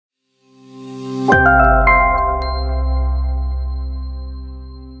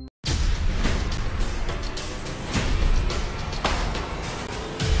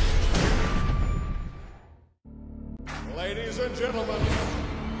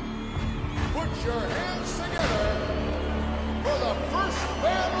Put your hands together for the first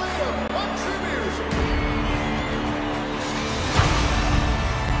family of country music.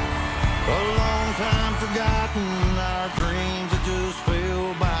 A long time forgotten, our dreams that just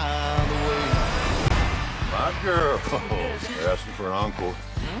fell by the way. My girl, you're asking for an encore.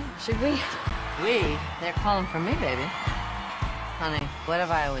 Should we? They're calling for me, baby. Honey, what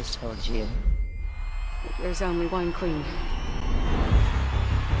have I always told you? There's only one queen.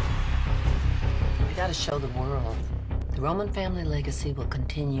 We gotta show the world. The Roman family legacy will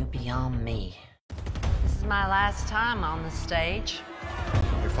continue beyond me. This is my last time on the stage.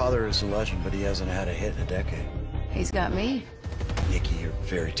 Your father is a legend, but he hasn't had a hit in a decade. He's got me. Nikki, you're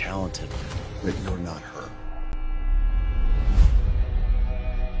very talented, but you're not her.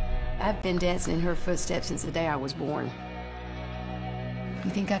 I've been dancing in her footsteps since the day I was born.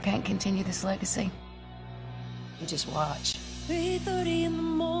 You think I can't continue this legacy? You just watch. 3:30 in the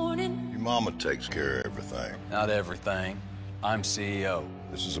morning. Your mama takes care of everything. Not everything. I'm CEO.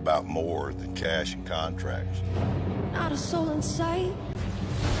 This is about more than cash and contracts. Not a soul in sight.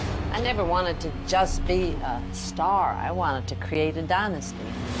 I never wanted to just be a star. I wanted to create a dynasty.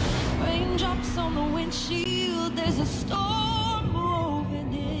 Raindrops on the windshield. There's a storm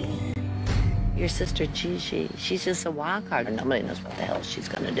moving in. Your sister Gigi, she's just a wild card, and nobody knows what the hell she's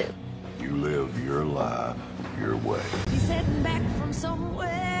gonna do. You live your life your way. He's heading back from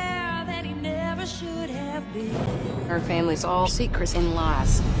somewhere that he never should have been. Her family's all secrets and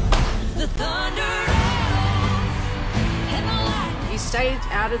lies. The thunder rolls and the lightning. You stayed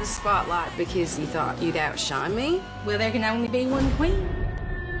out of the spotlight because you thought you'd outshine me? Well, there can only be one queen.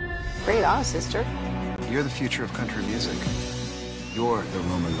 Great on, sister. You're the future of country music. You're the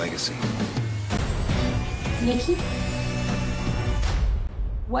Roman legacy. Nikki?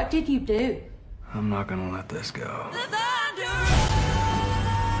 What did you do? I'm not gonna let this go. The thunder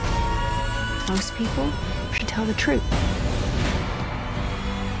Most people should tell the truth.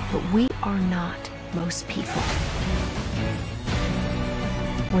 But we are not most people.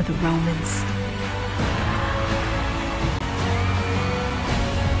 We're the Romans.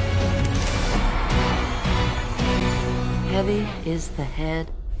 Heavy is the head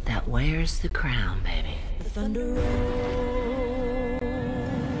that wears the crown, baby. The thunder rolls.